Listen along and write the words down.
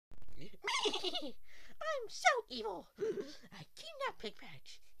I'm so evil. I kidnap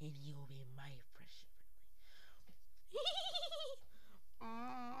Pigpatch, and you'll be my precious.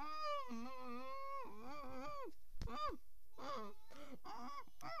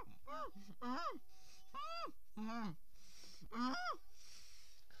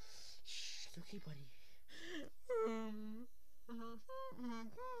 Shh, it's okay, buddy.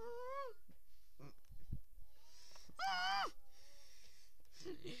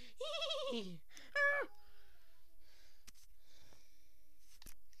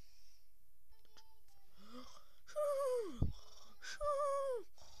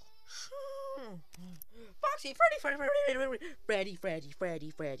 Foxy, Freddy.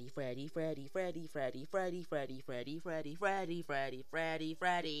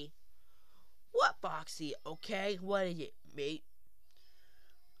 What, Foxy? Okay, what is it, mate?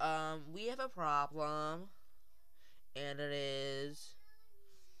 We have a problem, and it is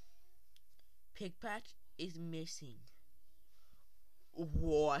Pigpatch is missing.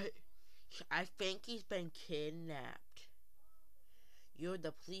 What? I think he's been kidnapped. You're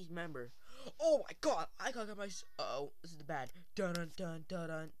the police member. Oh my god! I gotta get my. Oh, this is bad. Dun dun dun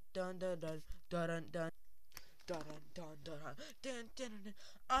dun dun dun dun dun dun dun. Dun dun dun dun dun dun dun.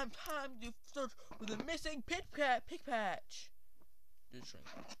 I'm time to search for the missing Pigpatch. Just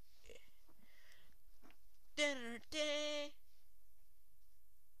drink. Dun dun.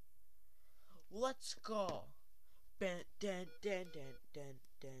 Let's go. Dun dun dun dun dun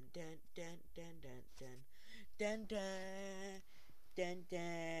dun dun dun dun dun dun dun dun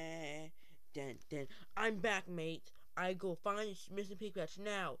dun dun dun. I'm back, mate. I go find missing Pigpatch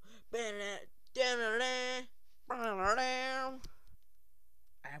now.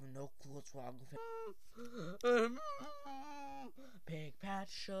 I have no clue what's wrong with him. Pigpatch,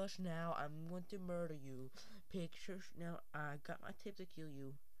 shush now. I'm going to murder you. Pig, shush now. I got my tip to kill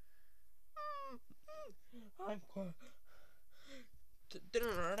you. I'm going.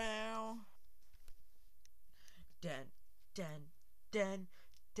 Now. Den, den, den,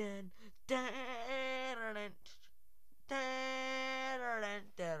 den, den,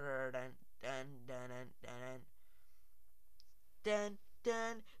 den,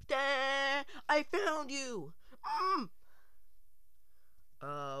 den. I found you.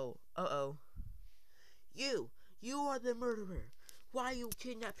 Oh. You are the murderer. Why you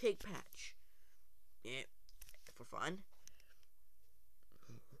kidnap Pigpatch? Yeah, for fun.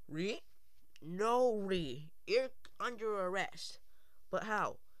 No, you're under arrest. But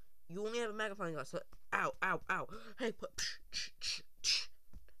how? You only have a magnifying glass. So, ow. Hey,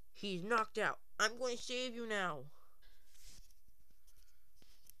 he's knocked out. I'm going to save you now.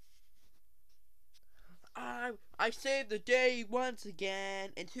 I saved the day once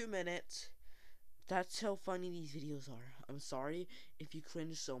again in 2 minutes. That's how funny these videos are. I'm sorry if you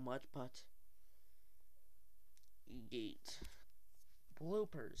cringe so much, but yeet.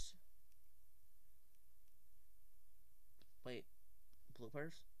 Bloopers. Wait,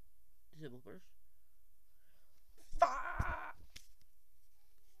 bloopers? Is it bloopers? Fuck!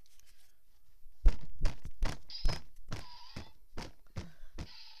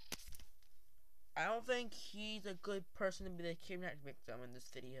 I don't think he's a good person to be the kidnapped victim in this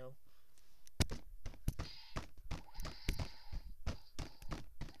video.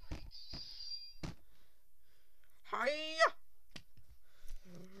 Hiya!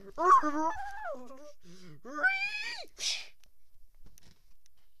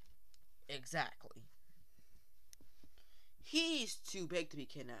 Exactly. He's too big to be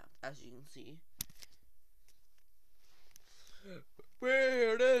kidnapped, as you can see. I'm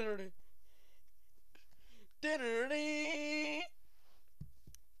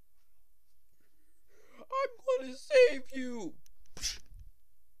gonna save you!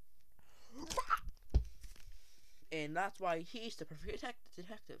 And that's why he's the perfect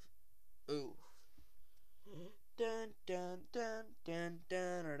detective. Ooh. Dun dun dun dun dun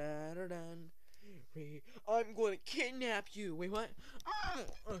dun dun dun. I'm going to kidnap you. Wait, what?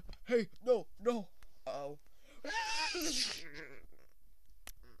 Hey, no. Uh-oh.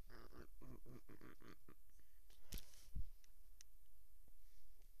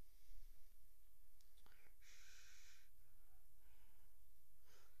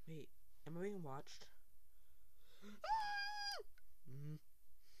 Wait, am I being watched?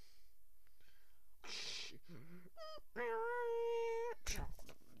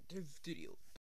 Video.